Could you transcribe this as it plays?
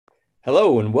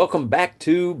Hello, and welcome back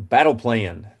to Battle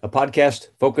Plan, a podcast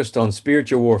focused on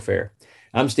spiritual warfare.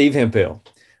 I'm Steve Hemphill.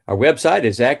 Our website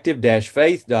is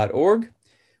active-faith.org.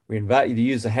 We invite you to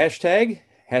use the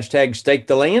hashtag stake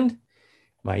the land.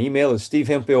 My email is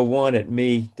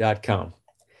stevehemphill1@me.com.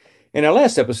 In our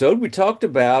last episode, we talked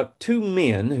about two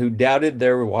men who doubted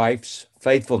their wife's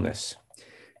faithfulness.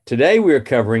 Today, we are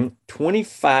covering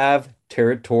 25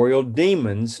 territorial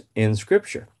demons in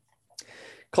Scripture.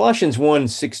 Colossians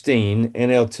 1:16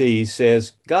 NLT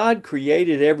says, God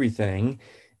created everything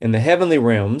in the heavenly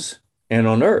realms and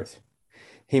on earth.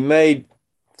 He made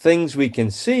things we can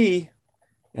see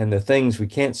and the things we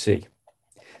can't see.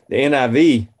 The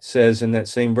NIV says in that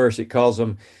same verse, it calls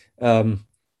them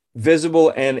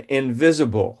visible and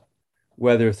invisible,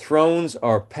 whether thrones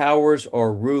or powers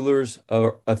or rulers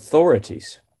or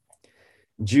authorities.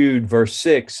 Jude verse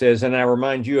 6 says, and I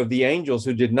remind you of the angels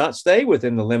who did not stay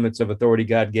within the limits of authority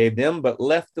God gave them, but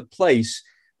left the place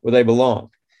where they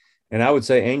belong. And I would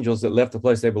say angels that left the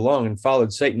place they belong and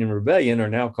followed Satan in rebellion are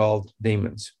now called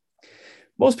demons.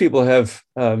 Most people have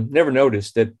never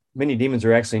noticed that many demons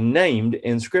are actually named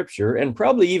in Scripture, and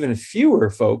probably even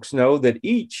fewer folks know that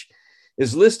each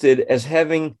is listed as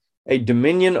having a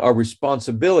dominion or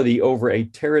responsibility over a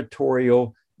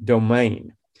territorial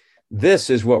domain. This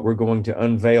is what we're going to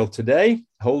unveil today.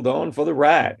 Hold on for the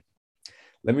ride.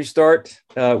 Let me start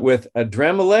with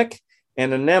Adramelech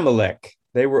and Anamelech.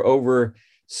 They were over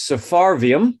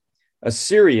Sepharvaim,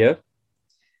 Assyria,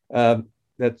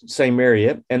 that same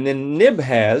area. And then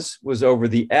Nibhaz was over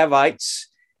the Avites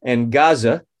and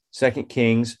Gaza, 2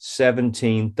 Kings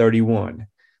 17:31.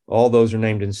 All those are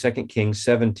named in 2 Kings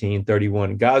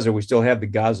 17:31. Gaza, we still have the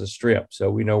Gaza Strip,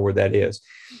 so we know where that is.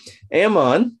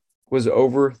 Ammon was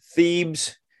over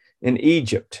Thebes in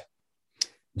Egypt.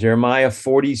 Jeremiah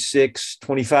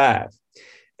 46:25.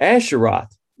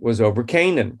 Asheroth was over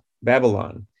Canaan,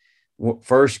 Babylon.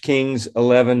 1 Kings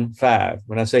 11:5.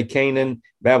 When I say Canaan,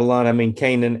 Babylon, I mean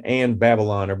Canaan and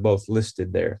Babylon are both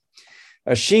listed there.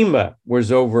 Ashima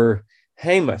was over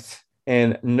Hamath,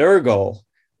 and Nergal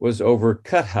was over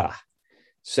Cutha.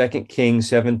 2 Kings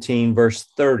 17, verse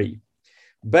 30.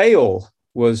 Baal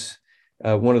was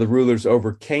one of the rulers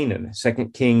over Canaan,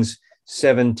 2 Kings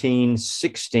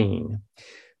 17:16.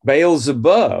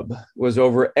 Baal-zebub was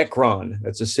over Ekron,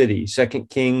 that's a city,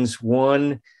 2 Kings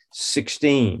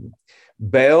 1:16.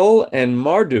 Bel and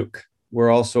Marduk were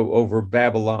also over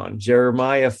Babylon,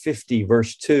 Jeremiah 50,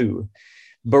 verse 2.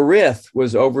 Berith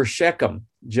was over Shechem,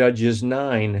 Judges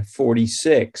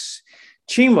 9:46.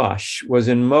 Chemosh was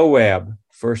in Moab,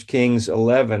 1 Kings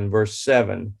 11, verse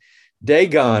 7.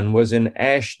 Dagon was in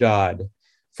Ashdod,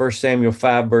 1 Samuel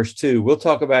 5, verse 2. We'll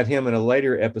talk about him in a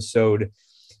later episode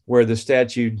where the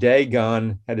statue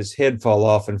Dagon had his head fall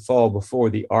off and fall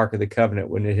before the Ark of the Covenant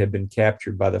when it had been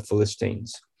captured by the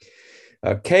Philistines.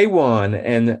 Kawan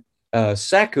and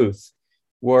Sakuth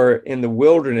were in the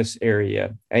wilderness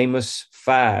area, Amos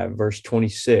 5, verse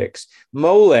 26.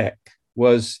 Molech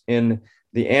was in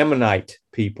the Ammonite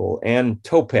people, and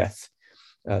Topheth,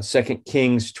 2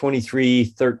 Kings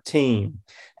 23:13.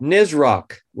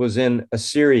 Nisroch was in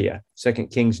Assyria,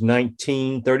 2 Kings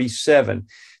 19:37.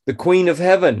 The Queen of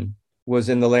Heaven was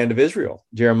in the land of Israel,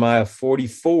 Jeremiah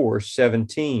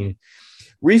 44:17.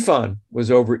 Rephan was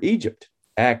over Egypt,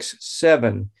 Acts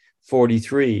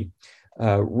 7:43.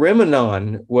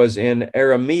 Rimenon was in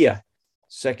Aramea,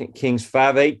 2 Kings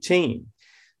 5:18.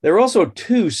 There are also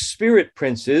two spirit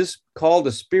princes called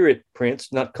a spirit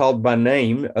prince, not called by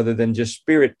name other than just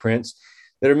spirit prince,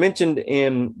 that are mentioned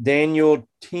in Daniel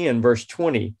 10, verse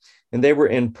 20. And they were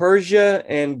in Persia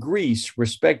and Greece,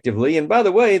 respectively. And by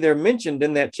the way, they're mentioned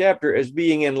in that chapter as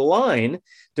being in line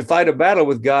to fight a battle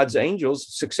with God's angels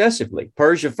successively.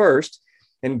 Persia first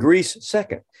and Greece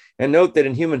second. And note that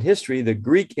in human history, the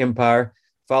Greek Empire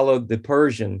followed the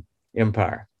Persian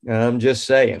Empire. I'm just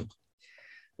saying.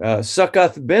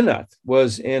 Succoth-Benoth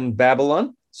was in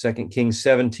Babylon, 2 Kings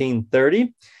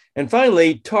 17:30. And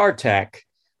finally, Tartak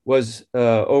was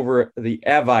over the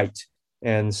Avite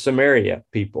and Samaria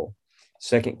people,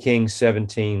 2 Kings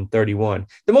 17:31.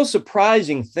 The most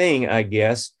surprising thing, I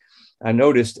guess, I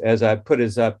noticed as I put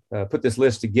this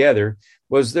list together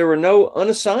was there were no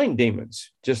unassigned demons,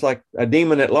 just like a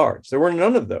demon at large. There were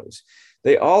none of those.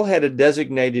 They all had a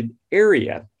designated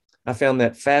area. I found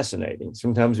that fascinating.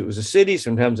 Sometimes it was a city,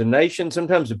 sometimes a nation,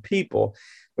 sometimes a people,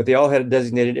 but they all had a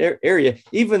designated area.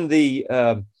 Even the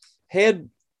head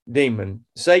demon,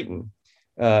 Satan,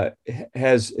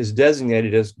 is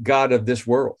designated as God of this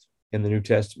world in the New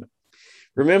Testament.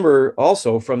 Remember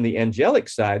also from the angelic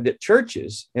side that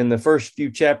churches in the first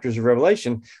few chapters of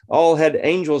Revelation all had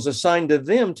angels assigned to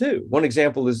them too. One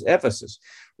example is Ephesus.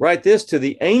 write this to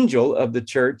the angel of the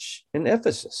church in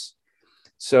Ephesus.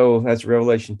 So that's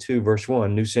Revelation 2, verse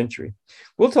 1, New Century.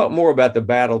 We'll talk more about the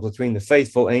battle between the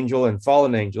faithful angel and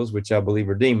fallen angels, which I believe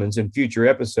are demons, in future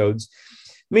episodes.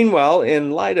 Meanwhile, in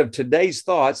light of today's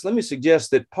thoughts, let me suggest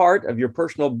that part of your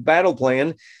personal battle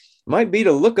plan might be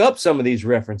to look up some of these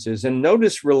references and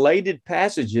notice related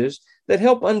passages that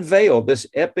help unveil this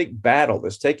epic battle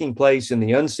that's taking place in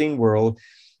the unseen world,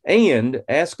 and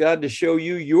ask God to show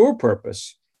you your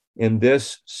purpose in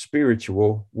this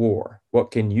spiritual war. What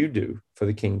can you do for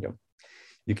the kingdom?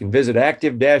 You can visit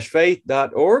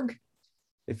active-faith.org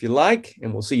if you like,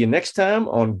 and we'll see you next time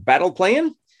on Battle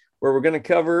Plan, where we're going to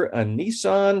cover a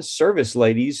Nissan service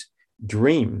lady's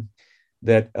dream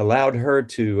that allowed her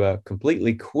to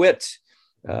completely quit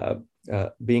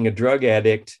being a drug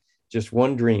addict. Just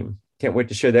one dream. Can't wait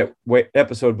to share that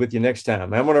episode with you next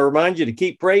time. I'm going to remind you to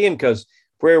keep praying, because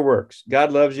prayer works.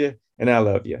 God loves you, and I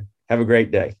love you. Have a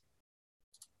great day.